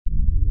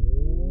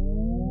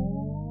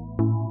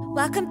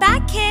Welcome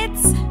back,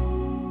 kids!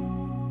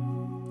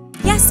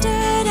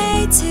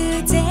 Yesterday,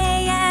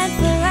 today, and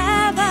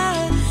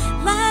forever,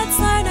 let's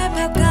learn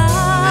about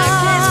God.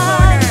 Kids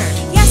Corner.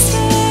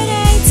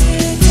 Yesterday,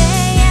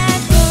 today,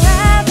 and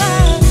forever,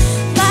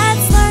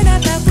 let's learn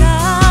about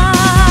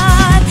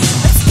God.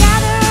 Let's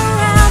gather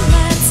around,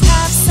 let's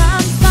have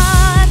some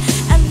fun,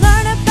 and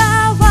learn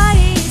about what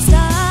He's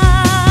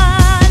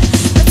done.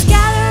 Let's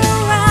gather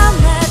around,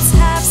 let's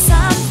have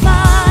some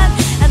fun,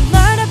 and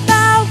learn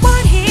about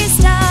what He's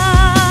done.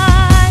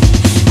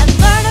 And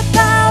learn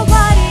about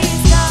what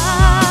He's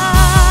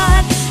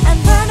done. And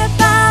learn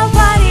about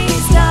what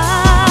He's done.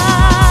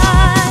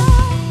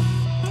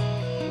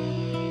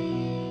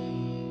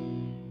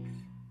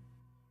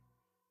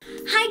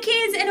 Hi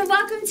kids, and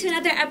welcome to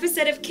another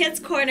episode of Kids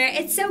Corner.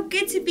 It's so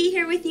good to be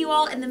here with you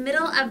all in the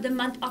middle of the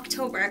month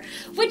October,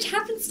 which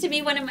happens to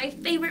be one of my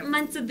favorite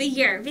months of the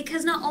year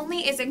because not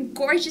only is it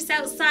gorgeous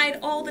outside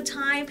all the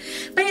time,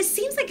 but it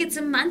seems like it's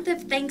a month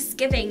of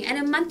Thanksgiving and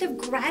a month of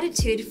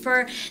gratitude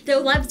for the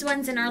loved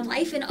ones in our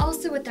life and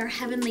also with our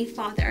Heavenly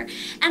Father.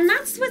 And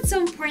that's what's so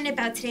important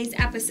about today's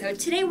episode.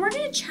 Today we're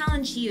going to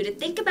challenge you to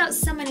think about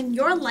someone in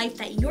your life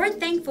that you're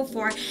thankful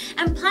for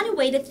and plan a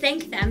way to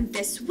thank them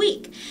this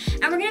week.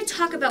 And we're going to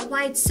talk about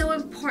why it's so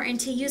important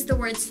to use the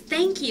words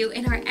thank you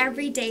in our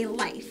everyday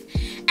life.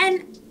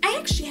 And I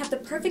actually have the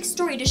perfect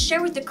story to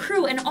share with the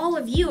crew and all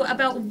of you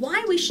about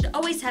why we should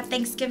always have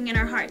Thanksgiving in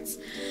our hearts.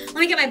 Let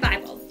me get my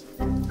Bible.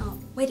 Oh,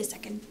 wait a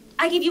second.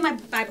 I gave you my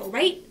Bible,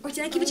 right? Or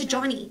did I give it to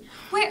Johnny?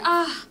 Wait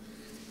a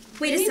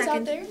second.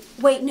 Out there?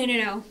 Wait,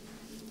 no.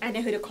 I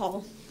know who to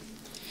call.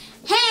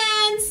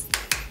 Hands!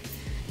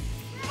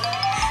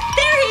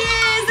 There he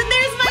is! And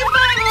there's my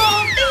Bible!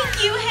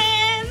 Thank you,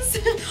 Hands!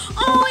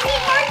 Oh, and he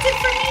marked it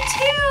for me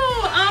too!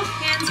 Oh,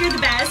 Hands, you're the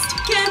best.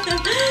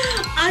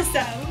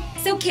 Awesome.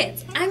 So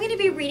kids, I'm going to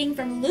be reading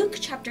from Luke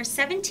chapter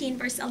 17,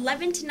 verse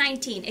 11 to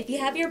 19. If you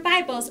have your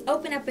Bibles,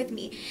 open up with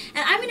me.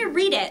 And I'm going to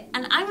read it,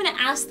 and I'm going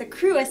to ask the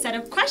crew a set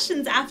of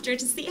questions after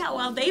to see how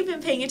well they've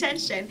been paying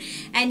attention.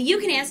 And you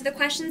can answer the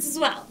questions as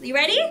well. You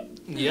ready?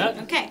 Yeah.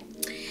 Okay.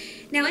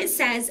 Now it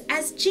says,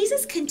 as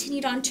Jesus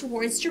continued on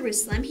towards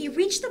Jerusalem, he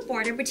reached the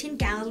border between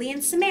Galilee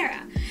and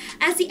Samaria.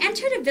 As he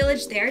entered a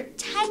village there,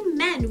 10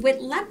 men with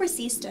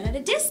leprosy stood at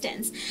a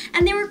distance,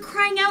 and they were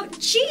crying out,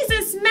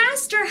 Jesus,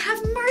 Master,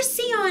 have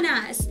mercy on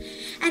us.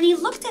 And he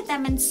looked at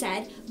them and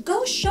said,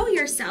 go show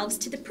yourselves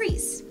to the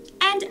priests.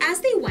 And as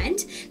they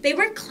went, they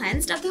were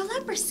cleansed of their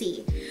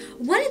leprosy.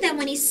 One of them,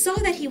 when he saw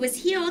that he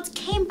was healed,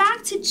 came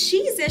back to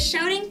Jesus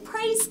shouting,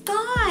 praise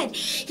God.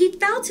 He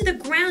fell to the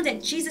ground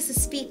at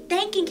Jesus' feet,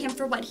 thanking him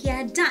for what he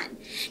had done.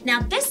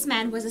 Now this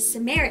man was a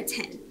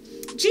Samaritan.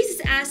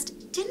 Jesus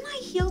asked, didn't I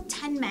heal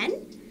 10 men?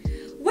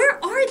 Where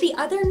are the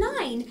other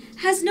 9?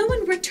 Has no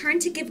one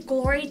returned to give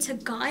glory to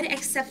God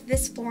except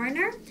this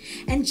foreigner?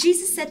 And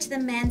Jesus said to the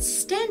man,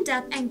 stand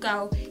up and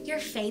go. Your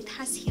faith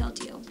has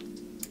healed you.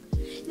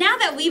 Now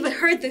that we've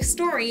heard the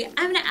story,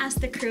 I'm going to ask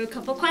the crew a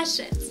couple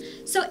questions.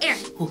 So,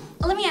 Aaron,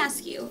 let me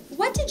ask you,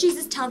 what did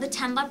Jesus tell the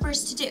 10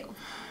 lepers to do?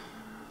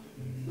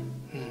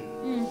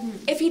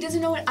 If he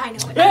doesn't know it, I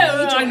know it.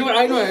 I know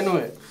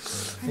it.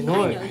 I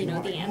know you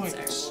know the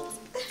answer.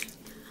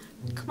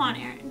 Come on,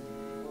 Aaron.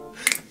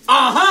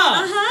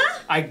 Uh-huh!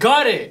 I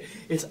got it.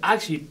 It's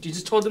actually, you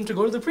just told them to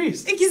go to the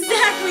priest.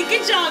 Exactly.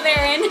 Good job,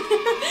 Aaron.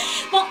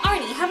 Well,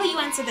 Arnie, how about you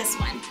answer this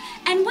one?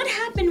 And what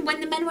happened when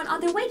the men went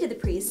on their way to the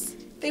priest?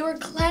 They were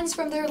cleansed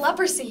from their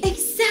leprosy.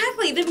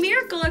 Exactly. The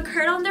miracle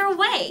occurred on their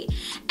way.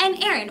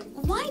 And Aaron,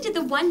 why did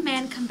the one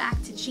man come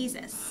back to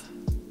Jesus?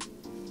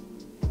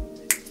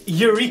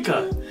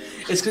 Eureka!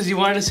 It's because you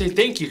wanted to say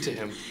thank you to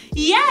him.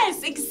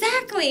 Yes,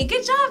 exactly.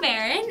 Good job,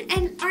 Aaron.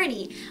 And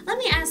Arnie, let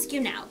me ask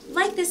you now,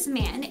 like this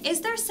man,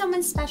 is there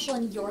someone special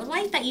in your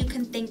life that you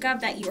can think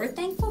of that you're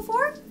thankful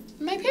for?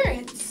 My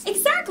parents.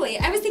 Exactly.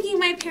 I was thinking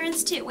my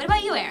parents too. What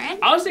about you, Aaron?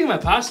 I was thinking my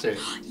pastor.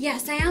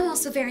 Yes, I am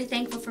also very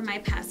thankful for my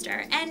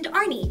pastor. And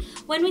Arnie,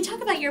 when we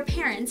talk about your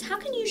parents, how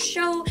can you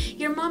show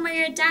your mom or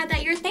your dad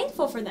that you're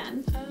thankful for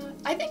them?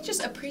 I think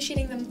just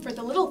appreciating them for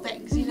the little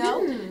things, you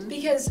know?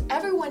 Because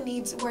everyone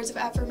needs words of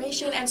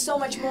affirmation and so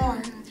much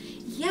more.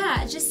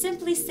 Yeah, just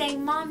simply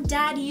saying, Mom,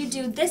 Dad, you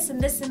do this and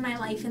this in my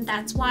life, and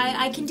that's why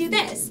I can do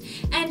this.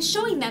 And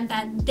showing them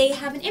that they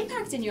have an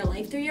impact in your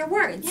life through your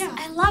words. Yeah.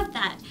 I love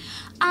that.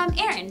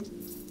 Aaron,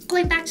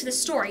 going back to the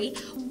story,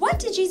 what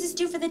did Jesus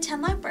do for the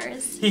 10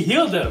 lepers? He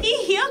healed them.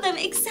 He healed them,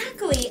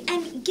 exactly.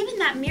 And given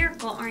that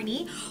miracle,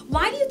 Arnie,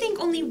 why do you think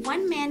only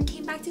one man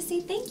came back to say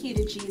thank you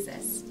to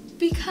Jesus?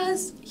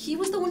 Because he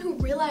was the one who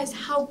realized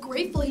how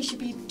grateful he should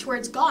be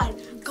towards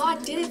God.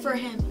 God did it for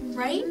him.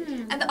 right?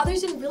 And the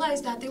others didn't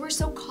realize that. They were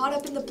so caught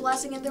up in the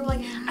blessing, and they were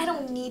like, I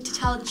don't need to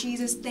tell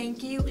Jesus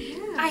thank you.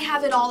 I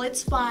have it all.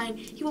 It's fine.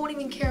 He won't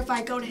even care if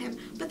I go to him.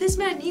 But this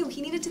man knew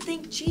he needed to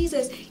thank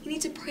Jesus. He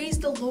needed to praise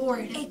the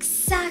Lord.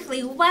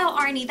 Exactly. Wow,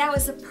 Arnie, that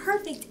was a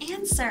perfect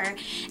answer.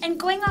 And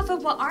going off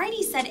of what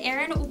Arnie said,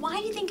 Aaron, why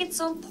do you think it's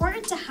so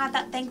important to have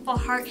that thankful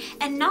heart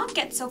and not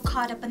get so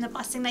caught up in the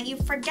blessing that you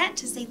forget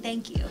to say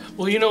thank you?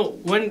 Well,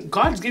 when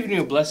God's giving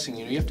you a blessing,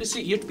 you have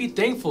to be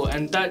thankful,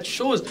 and that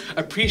shows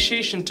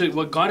appreciation to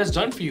what God has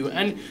done for you,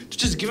 and to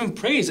just give him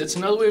praise. It's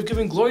another way of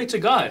giving glory to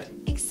God.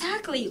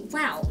 Exactly.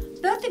 Wow.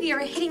 Both of you are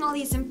hitting all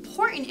these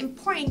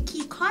important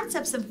key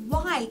concepts of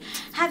why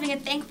having a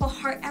thankful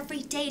heart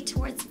every day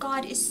towards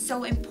God is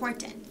so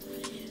important.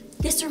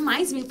 This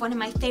reminds me of one of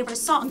my favorite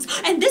songs,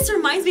 and this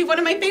reminds me of one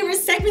of my favorite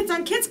segments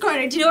on Kids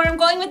Corner. Do you know where I'm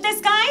going with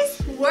this,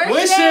 guys?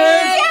 Worship!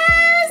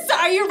 Yes!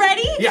 Are you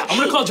ready? Yeah, I'm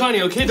gonna call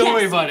Johnny, okay? Don't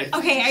worry about it.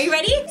 Okay, are you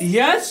ready?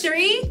 Yes?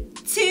 3,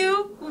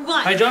 2,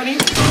 1. Hi, Johnny.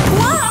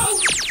 Whoa!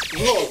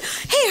 Whoa.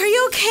 Hey, are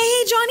you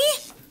okay, Johnny?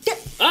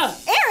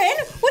 Aaron,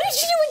 what did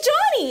you do with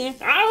Johnny?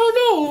 I don't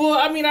know. Well,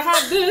 I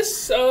have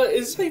this.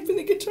 Is he playing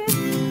the guitar?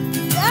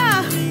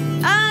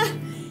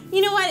 You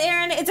know what,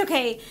 Aaron? It's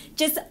okay.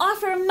 Just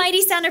offer a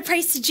mighty sound of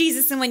praise to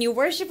Jesus, and when you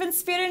worship in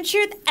spirit and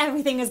truth,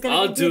 everything is going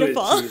to be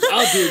beautiful. I'll do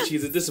it,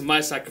 Jesus. This is my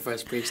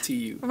sacrifice praise to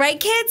you. Right,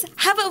 kids?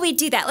 How about we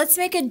do that? Let's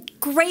make a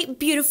great,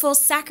 beautiful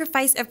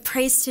sacrifice of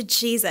praise to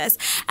Jesus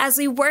as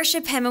we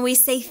worship him and we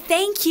say,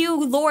 thank you,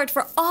 Lord,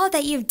 for all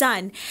that you've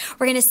done.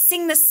 We're going to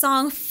sing this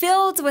song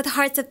filled with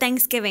hearts of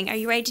thanksgiving. Are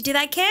you ready to do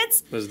that,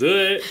 kids? Let's do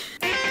it.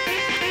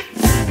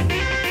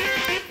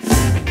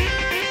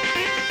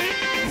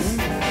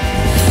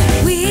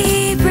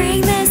 We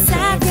bring the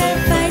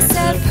sacrifice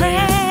of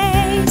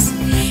praise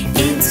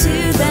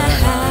into the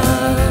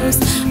house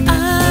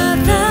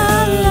of the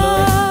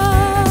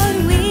Lord.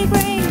 We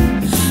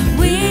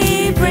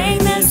bring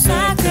the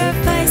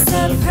sacrifice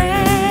of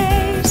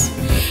praise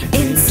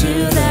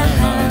into the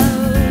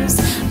house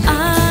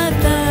of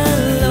the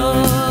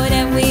Lord,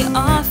 and we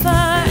offer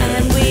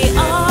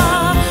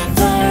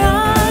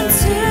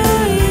unto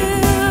you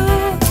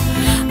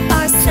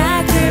our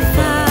sacrifice.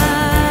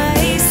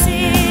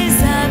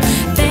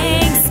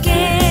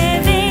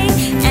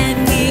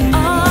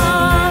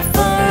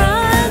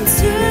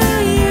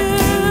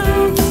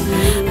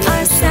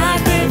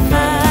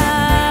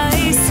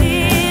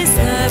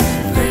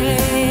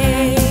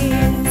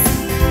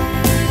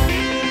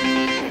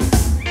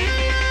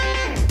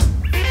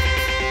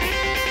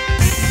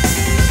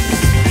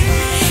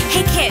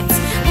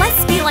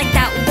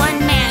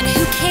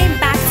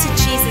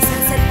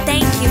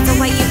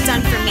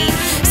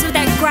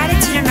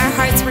 Gratitude in our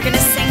hearts, we're going to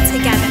sing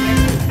together.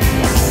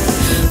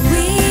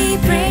 We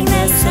bring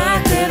the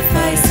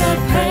sacrifice of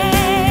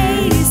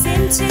praise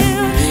into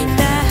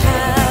the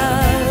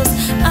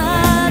house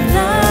of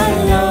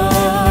the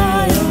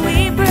Lord.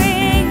 We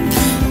bring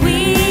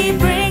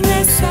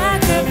the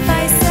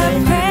sacrifice of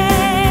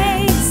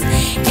praise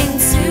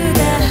into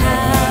the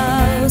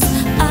house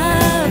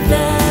of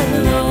the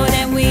Lord,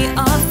 and we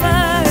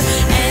offer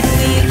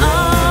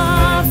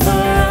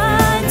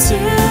unto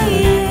you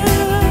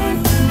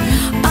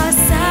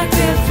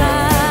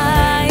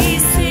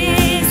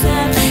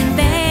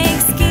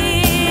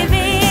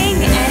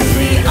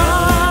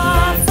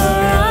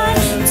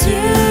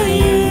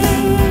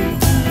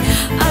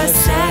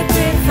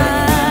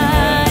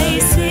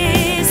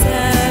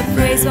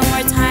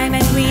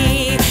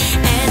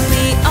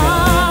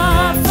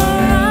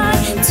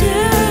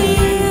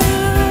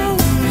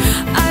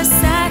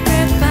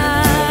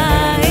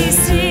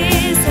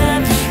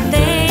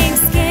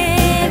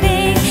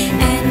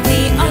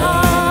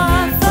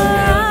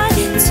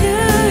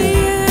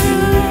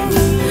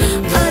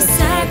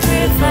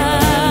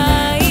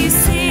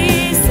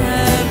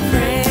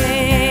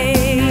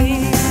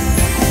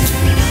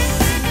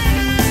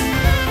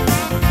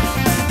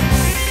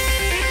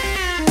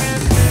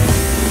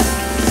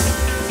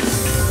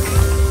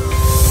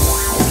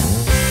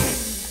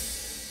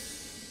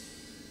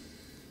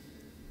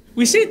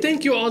We say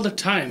thank you all the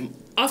time,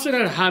 often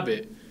out of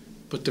habit,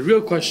 but the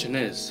real question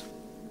is,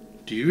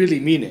 do you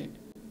really mean it?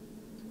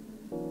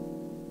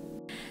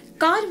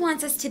 God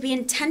wants us to be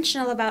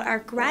intentional about our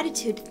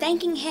gratitude,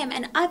 thanking him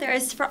and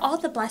others for all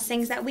the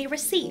blessings that we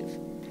receive.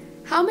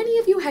 How many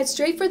of you head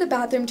straight for the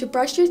bathroom to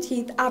brush your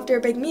teeth after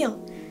a big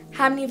meal?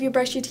 How many of you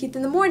brush your teeth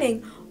in the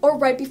morning or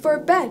right before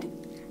bed?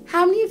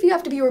 How many of you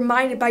have to be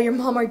reminded by your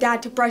mom or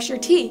dad to brush your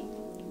teeth?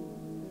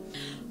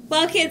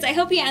 Well, kids, I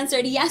hope you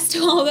answered yes to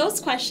all those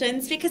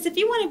questions, because if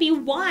you want to be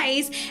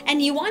wise and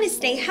you want to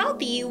stay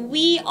healthy,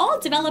 we all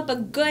develop a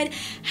good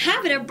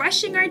habit of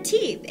brushing our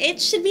teeth.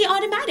 It should be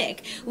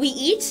automatic. We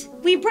eat,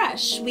 we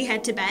brush. We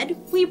head to bed,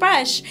 we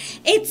brush.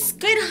 It's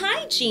good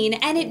hygiene,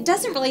 and it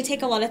doesn't really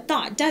take a lot of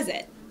thought, does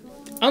it?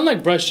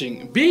 Unlike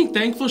brushing, being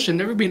thankful should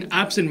never be an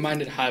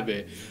absent-minded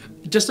habit.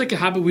 Just like a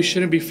habit we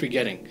shouldn't be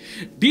forgetting.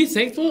 Be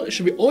thankful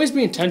should always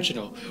be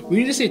intentional. We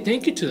need to say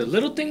thank you to the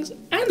little things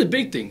and the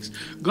big things.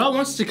 God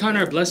wants us to count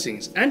our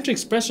blessings and to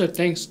express our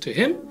thanks to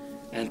him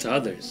and to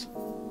others.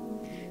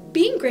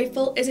 Being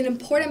grateful is an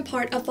important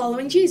part of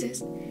following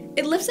Jesus.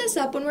 It lifts us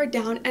up when we're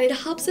down, and it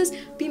helps us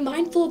be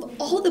mindful of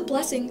all the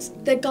blessings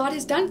that God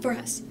has done for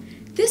us.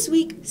 This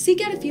week,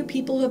 seek out a few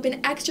people who have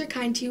been extra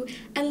kind to you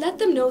and let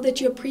them know that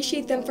you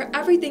appreciate them for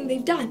everything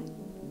they've done.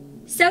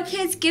 So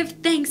kids, give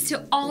thanks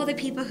to all the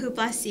people who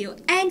bless you,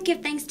 and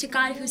give thanks to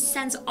God who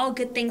sends all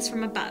good things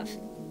from above.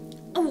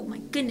 Oh my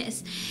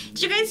goodness.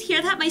 Did you guys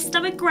hear that? My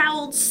stomach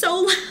growled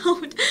so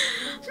loud.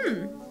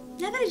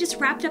 Now that I just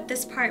wrapped up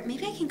this part,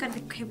 maybe I can go to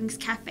the Cravings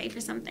Cafe for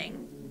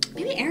something.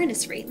 Maybe Aaron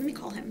is free. Let me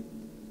call him.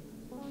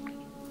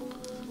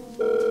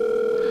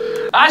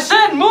 I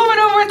said move it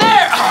over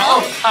there!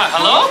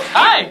 Hello?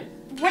 Hi!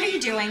 What are you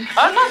doing?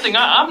 Nothing.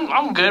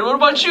 I'm good. What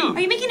about you? Are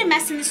you making a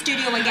mess in the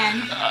studio again?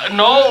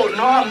 No,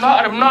 I'm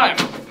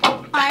not.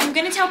 I'm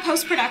gonna tell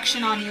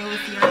post-production on you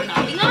if you're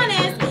not being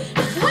honest.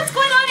 What's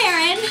going on,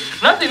 Aaron?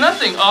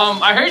 Nothing.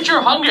 I heard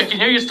you're hungry. I can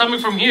hear your stomach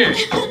from here.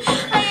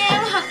 I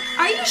am.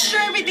 Are you sure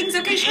everything's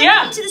okay? Should Yeah.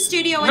 I come to the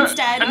studio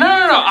instead? No.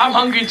 I'm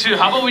hungry too.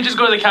 How about we just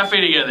go to the cafe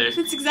together?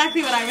 That's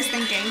exactly what I was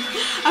thinking.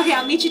 Okay,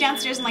 I'll meet you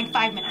downstairs in like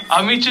 5 minutes.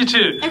 I'll meet you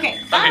too. Okay,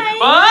 bye. Okay,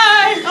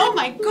 bye! Oh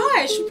my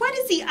gosh, what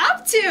is he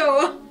up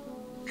to?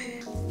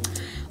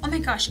 Oh my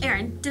gosh,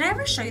 Aaron, did I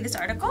ever show you this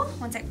article?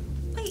 One sec.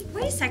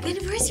 Wait a second.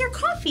 Where's your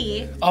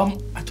coffee?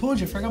 I told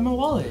you I forgot my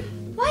wallet.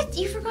 What?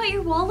 You forgot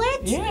your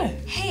wallet? Yeah.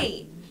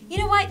 Hey, you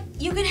know what?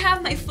 You can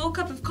have my full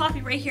cup of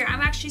coffee right here.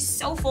 I'm actually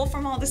so full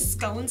from all the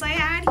scones I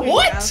had. Here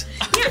What?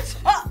 You go. Here.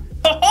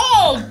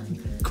 Oh,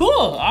 cool.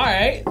 All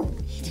right.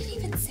 He didn't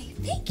even say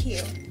thank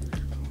you.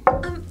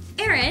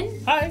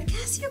 Aaron. Hi. Can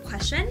I ask you a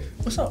question?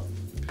 What's up?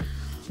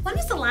 When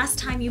was the last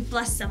time you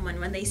blessed someone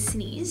when they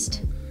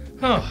sneezed?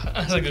 Oh,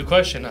 that's a good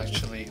question,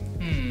 actually.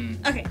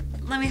 Okay,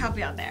 let me help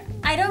you out there.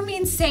 I don't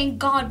mean saying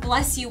God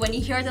bless you when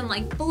you hear them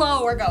like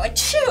blow or go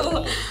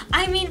achoo.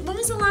 I mean, when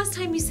was the last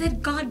time you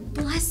said God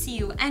bless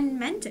you and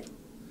meant it?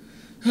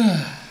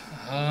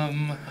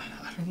 I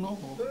don't know.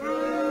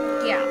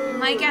 Yeah,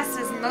 my guess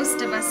is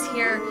most of us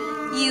here,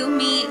 you,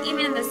 me,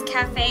 even in this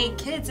cafe,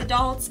 kids,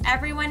 adults,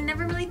 everyone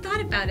never really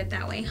thought about it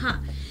that way, huh?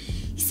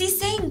 You see,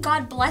 saying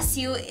God bless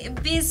you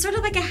is sort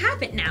of like a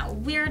habit now.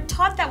 We're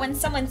taught that when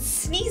someone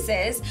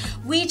sneezes,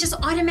 we just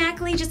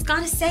automatically just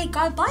gotta say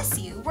God bless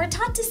you. We're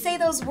taught to say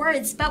those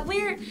words, but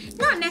we're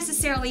not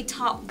necessarily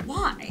taught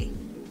why.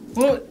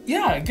 Well,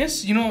 yeah, I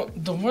guess,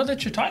 the more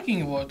that you're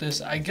talking about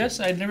this, I guess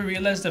I never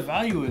realized the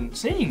value in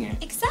saying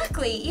it.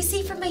 Exactly. You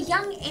see, from a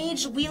young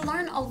age, we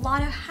learn a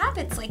lot of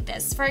habits like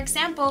this. For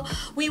example,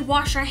 we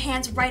wash our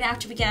hands right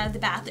after we get out of the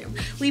bathroom.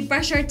 We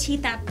brush our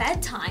teeth at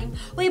bedtime.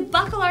 We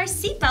buckle our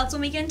seatbelts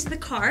when we get into the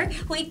car.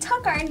 We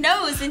tuck our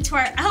nose into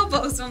our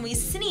elbows when we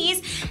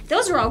sneeze.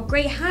 Those are all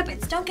great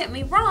habits, don't get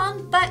me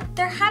wrong, but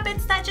they're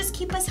habits that just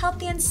keep us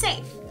healthy and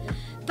safe.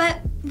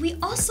 But we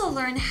also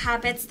learn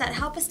habits that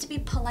help us to be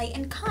polite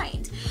and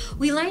kind.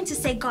 We learn to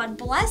say God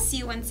bless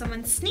you when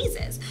someone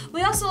sneezes.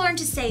 We also learn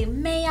to say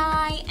may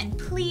I and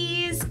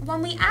please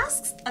when we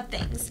ask of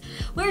things.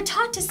 We're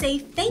taught to say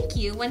thank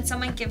you when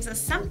someone gives us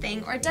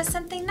something or does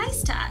something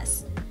nice to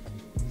us.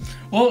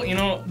 Well,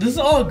 this is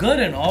all good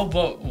and all,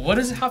 but what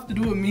does it have to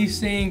do with me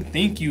saying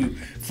thank you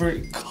for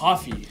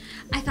coffee?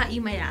 I thought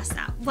you might ask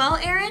that. Well,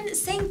 Aaron,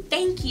 saying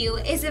thank you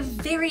is a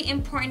very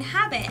important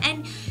habit,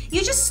 and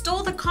you just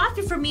stole the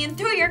coffee from me and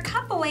threw your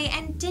cup away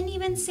and didn't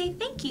even say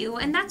thank you,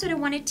 and that's what I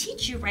want to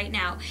teach you right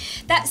now.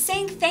 That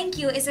saying thank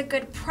you is a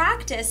good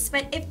practice,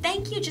 but if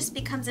thank you just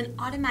becomes an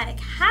automatic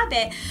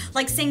habit,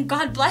 like saying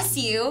God bless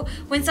you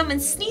when someone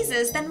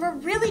sneezes, then we're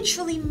really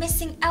truly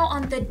missing out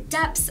on the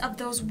depths of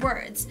those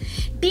words.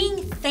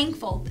 Being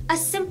thankful, a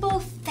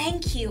simple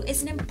thank you,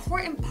 is an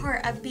important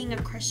part of being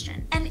a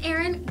Christian. And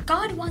Aaron,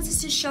 God wants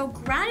us to show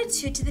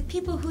gratitude to the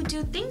people who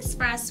do things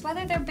for us,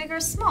 whether they're big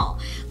or small,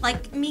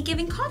 like me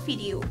giving coffee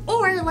to you,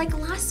 or like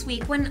last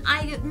week when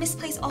I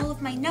misplaced all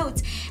of my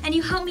notes and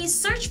you helped me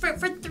search for it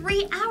for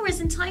 3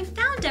 hours until I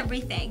found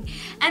everything.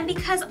 And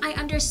because I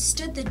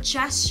understood the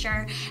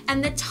gesture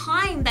and the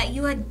time that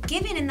you had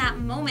given in that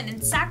moment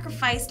and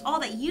sacrificed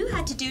all that you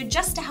had to do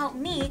just to help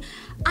me,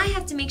 I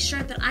have to make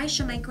sure that I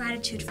show my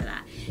gratitude for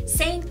that.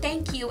 Saying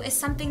thank you is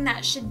something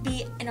that should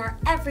be in our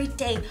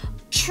everyday,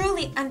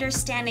 truly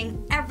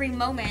understanding every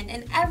moment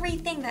and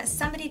everything that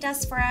somebody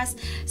does for us,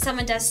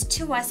 someone does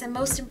to us, and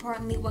most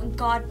importantly, what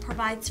God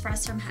provides for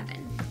us from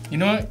heaven. You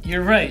know what?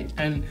 You're right.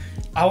 And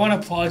I want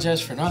to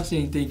apologize for not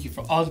saying thank you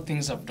for all the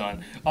things I've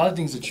done, all the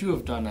things that you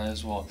have done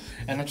as well.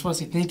 And I just want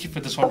to say thank you for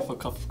this wonderful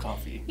cup of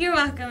coffee. You're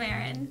welcome,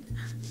 Aaron.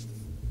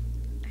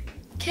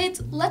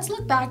 Kids, let's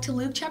look back to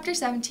Luke chapter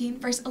 17,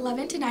 verse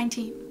 11 to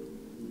 19.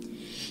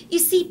 You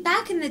see,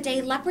 back in the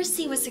day,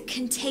 leprosy was a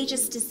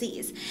contagious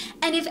disease.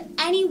 And if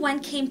anyone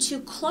came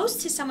too close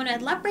to someone who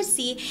had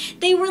leprosy,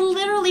 they were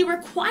literally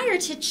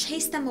required to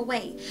chase them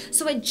away.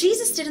 So what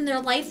Jesus did in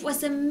their life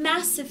was a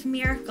massive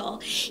miracle.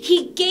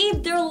 He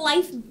gave their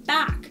life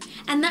back.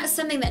 And that's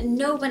something that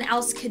no one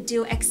else could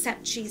do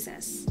except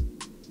Jesus.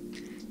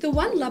 The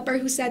one leper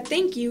who said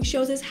thank you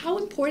shows us how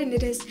important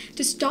it is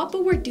to stop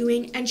what we're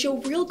doing and show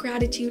real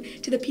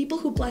gratitude to the people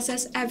who bless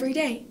us every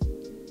day.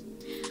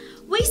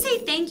 We say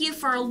thank you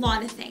for a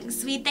lot of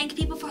things. We thank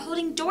people for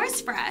holding doors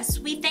for us.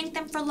 We thank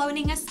them for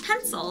loaning us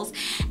pencils.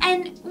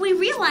 And we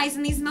realize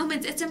in these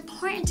moments it's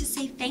important to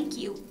say thank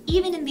you,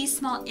 even in these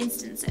small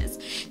instances,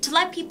 to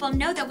let people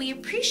know that we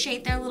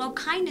appreciate their little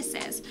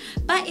kindnesses.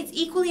 But it's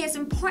equally as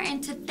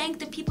important to thank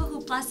the people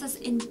who bless us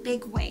in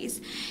big ways.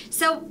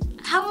 So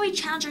how about we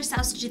challenge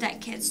ourselves to do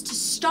that, kids, to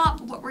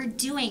stop what we're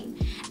doing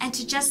and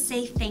to just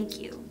say thank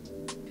you.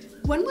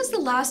 When was the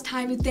last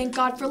time you thanked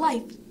God for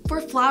life, for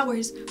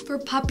flowers, for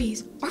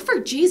puppies, or for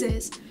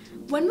Jesus?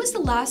 When was the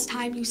last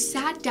time you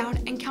sat down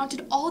and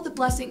counted all the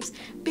blessings,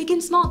 big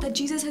and small, that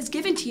Jesus has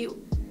given to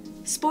you?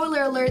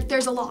 Spoiler alert,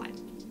 there's a lot.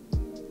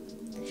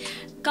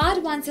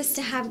 God wants us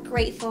to have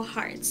grateful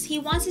hearts. He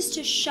wants us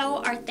to show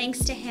our thanks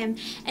to Him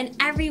and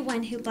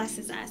everyone who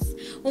blesses us.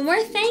 When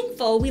we're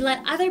thankful, we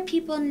let other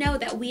people know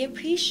that we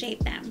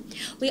appreciate them.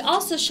 We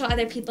also show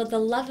other people the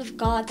love of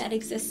God that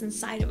exists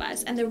inside of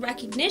us and the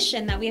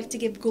recognition that we have to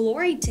give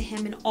glory to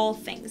Him in all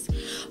things.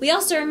 We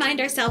also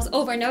remind ourselves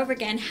over and over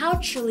again how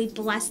truly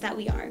blessed that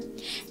we are.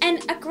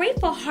 And a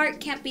grateful heart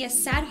can't be a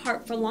sad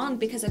heart for long,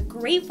 because a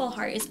grateful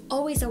heart is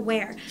always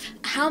aware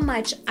how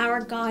much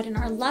our God and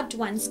our loved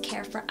ones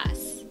care for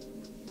us.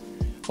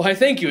 Why,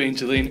 thank you,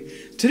 Angeline.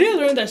 Today I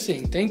learned that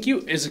saying thank you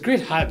is a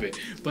great habit,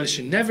 but it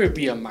should never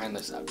be a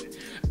mindless habit.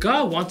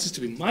 God wants us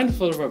to be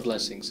mindful of our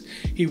blessings.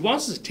 He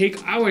wants us to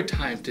take our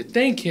time to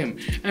thank Him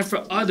and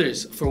for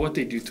others for what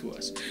they do to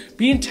us.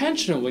 Be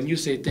intentional when you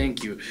say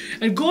thank you,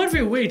 and go out of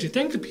your way to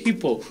thank the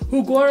people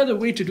who go out of their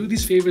way to do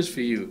these favors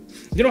for you.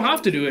 They don't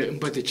have to do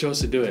it, but they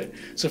chose to do it.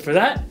 So for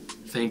that,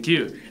 thank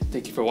you.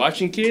 Thank you for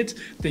watching, kids.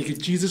 Thank you,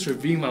 Jesus, for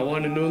being my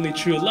one and only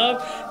true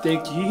love.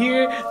 Thank you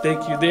here.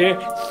 Thank you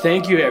there.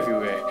 Thank you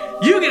everywhere.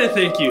 You get a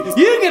thank you.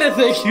 You get a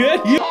thank you.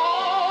 And you.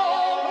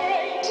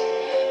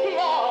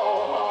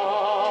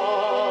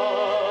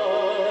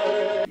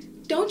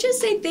 Don't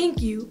just say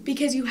thank you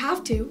because you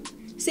have to.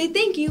 Say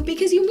thank you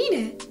because you mean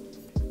it.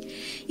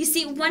 You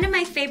see, one of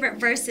my favorite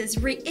verses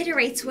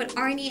reiterates what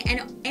Arnie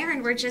and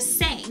Aaron were just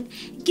saying.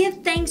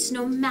 Give thanks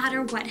no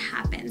matter what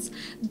happens.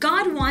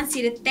 God wants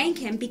you to thank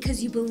Him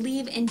because you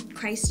believe in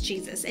Christ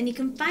Jesus. And you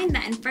can find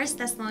that in 1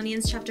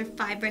 Thessalonians chapter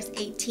 5, verse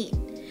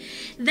 18.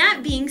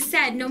 That being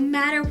said, no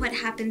matter what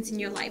happens in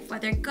your life,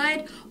 whether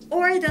good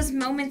or those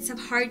moments of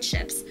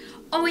hardships,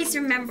 always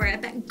remember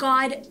that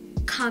God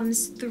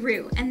comes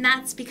through, and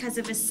that's because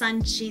of His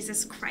Son,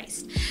 Jesus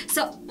Christ.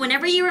 So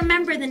whenever you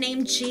remember the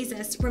name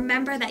Jesus,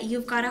 remember that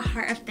you've got a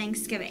heart of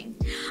thanksgiving.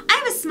 I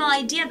have a small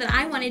idea that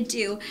I want to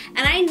do,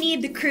 and I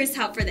need the crew's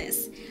help for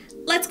this.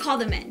 Let's call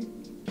them in.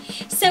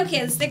 So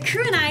kids, the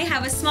crew and I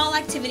have a small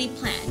activity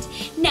planned.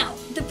 Now,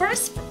 the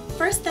verse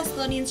 1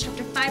 Thessalonians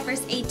chapter 5,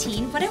 verse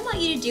 18, what I want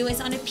you to do is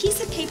on a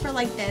piece of paper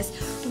like this,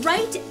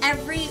 write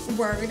every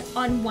word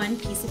on one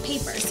piece of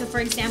paper. So for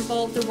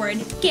example, the word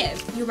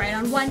give, you write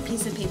on one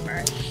piece of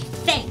paper.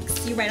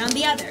 Thanks, you write on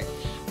the other.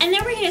 And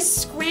then we're going to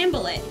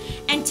scramble it.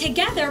 And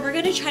together, we're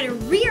going to try to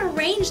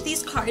rearrange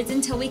these cards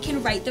until we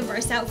can write the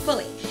verse out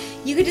fully.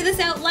 You could do this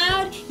out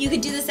loud, you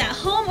could do this at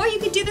home, or you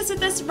could do this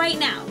with us right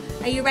now.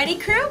 Are you ready,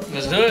 crew?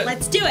 Let's do it.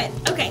 Let's do it.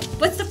 Okay,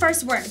 what's the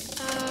first word?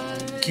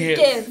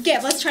 Give.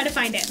 Give. Let's try to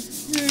find it.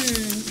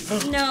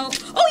 No.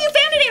 Oh, you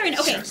found it, Aaron.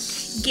 Okay.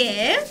 Yes.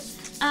 Give.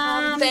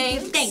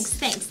 Thanks.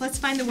 Thanks. Let's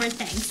find the word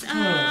thanks.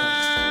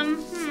 I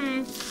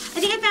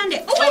think I found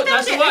it. Oh, I found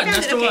that's it. the one. I found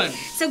That's it. the Okay. one.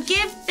 So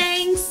give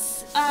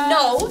thanks.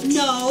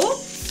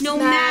 No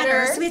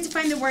matter. So we have to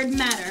find the word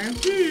matter.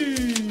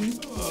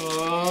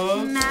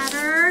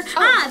 Matter.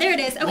 Oh. There it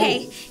is.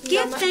 Okay. Oh.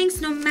 Give thanks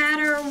no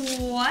matter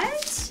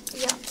what.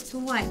 Yeah.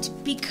 What?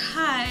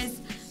 Because.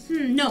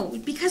 No,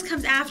 because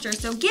comes after.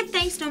 So give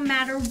thanks no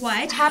matter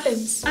what.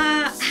 Happens.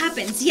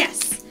 Happens,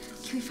 yes.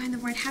 Can we find the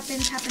word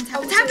happens? Happens.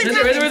 Right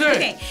there.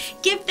 Okay.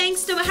 Give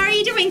thanks to, how are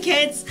you doing,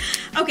 kids?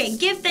 Okay,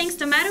 give thanks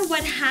no matter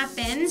what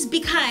happens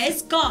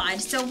because God.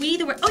 So we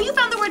need the word, you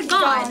found the word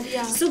God. God,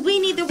 yeah. So we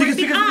need the word,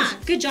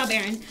 good job,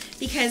 Aaron.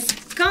 Because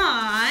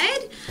God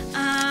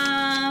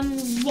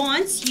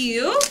wants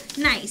you,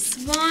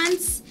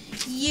 wants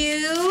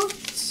you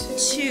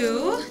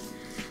to,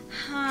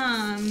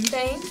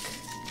 Thank.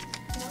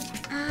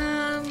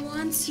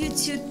 Wants you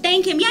to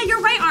thank Him. Yeah,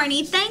 you're right,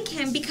 Arnie. Thank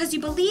Him because you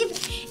believe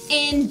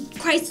in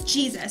Christ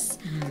Jesus.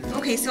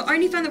 Okay, so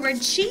Arnie found the word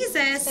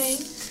Jesus.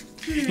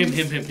 Thank. Him.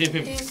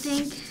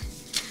 Thank.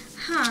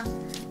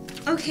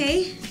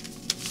 Okay.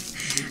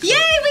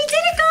 Yay, we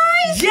did it,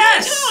 guys!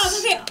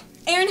 Yes! Good job.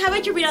 Okay, Aaron, how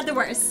about you read out the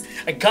verse?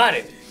 I got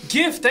it.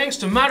 Give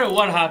thanks no matter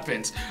what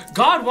happens.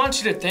 God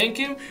wants you to thank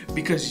Him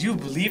because you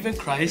believe in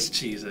Christ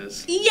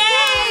Jesus. Yay!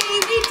 We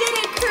did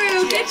it,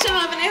 crew. Good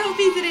job, and I hope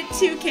you did it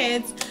too,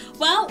 kids.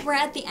 Well, we're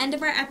at the end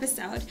of our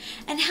episode,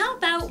 and how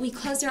about we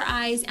close our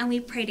eyes and we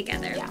pray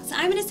together? Yeah. So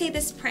I'm going to say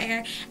this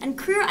prayer, and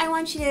crew, I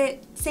want you to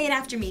say it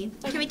after me.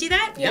 Can we do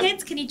that? Yep.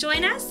 Kids, can you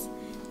join us?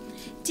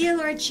 Dear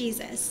Lord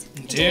Jesus,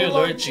 Dear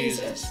Lord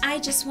Jesus, I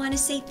just want to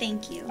say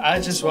thank you.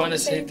 I just want to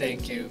say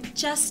thank you.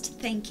 Just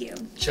thank you.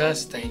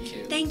 Just thank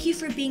you. Thank you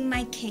for being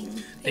my King.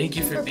 Thank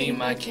you for being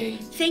my King.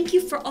 Thank you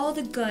for all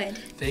the good,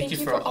 Thank you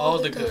for all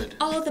the good,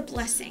 all the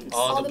blessings,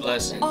 all the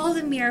blessings, all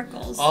the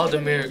miracles, all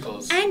the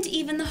miracles, and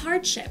even the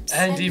hardships.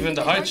 and even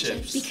the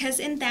hardships. Because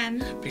in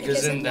them,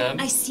 Because in them,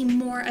 I see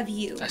more of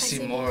you. I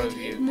see more of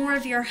you. More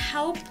of your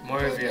help,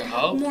 More of your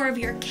help, more of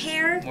your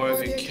care, more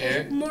of your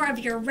care, more of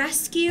your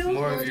rescue,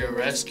 more of your and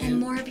rescue,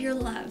 more of your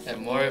love.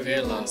 and more of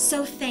your love.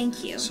 So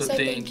thank you. So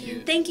thank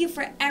you. Thank you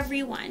for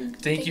everyone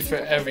Thank you for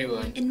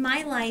everyone in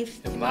my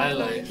life in my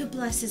life who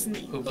blesses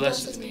me. who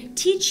blesses me.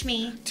 Teach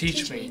me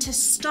Teach me to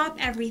stop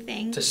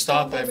everything to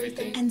stop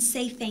everything and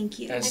say thank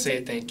you. and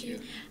say thank you.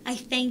 I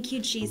thank you,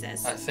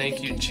 Jesus. I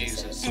thank you,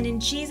 Jesus. And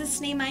in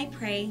Jesus' name I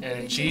pray.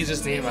 And in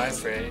Jesus' name I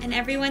pray. And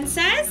everyone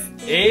says,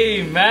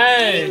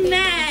 Amen.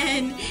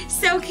 Amen.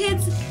 So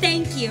kids,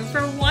 thank you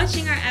for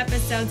watching our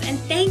episodes, and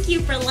thank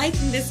you for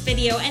liking this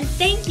video, and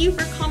thank you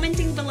for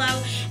commenting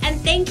below, and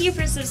thank you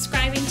for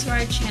subscribing to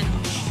our channel.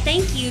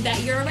 Thank you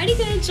that you're already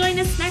going to join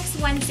us next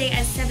Wednesday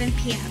at 7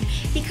 p.m.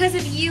 Because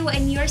of you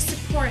and your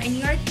support and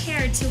your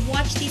care to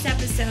watch these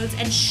episodes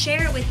and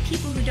share it with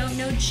people who don't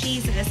know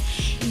Jesus,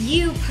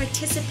 you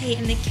participate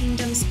in the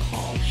kingdom's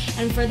call.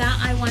 And for that,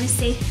 I want to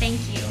say thank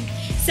you.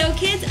 So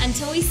kids,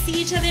 until we see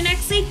each other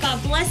next week,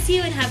 God bless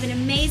you and have an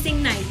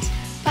amazing night.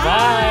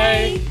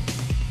 Bye.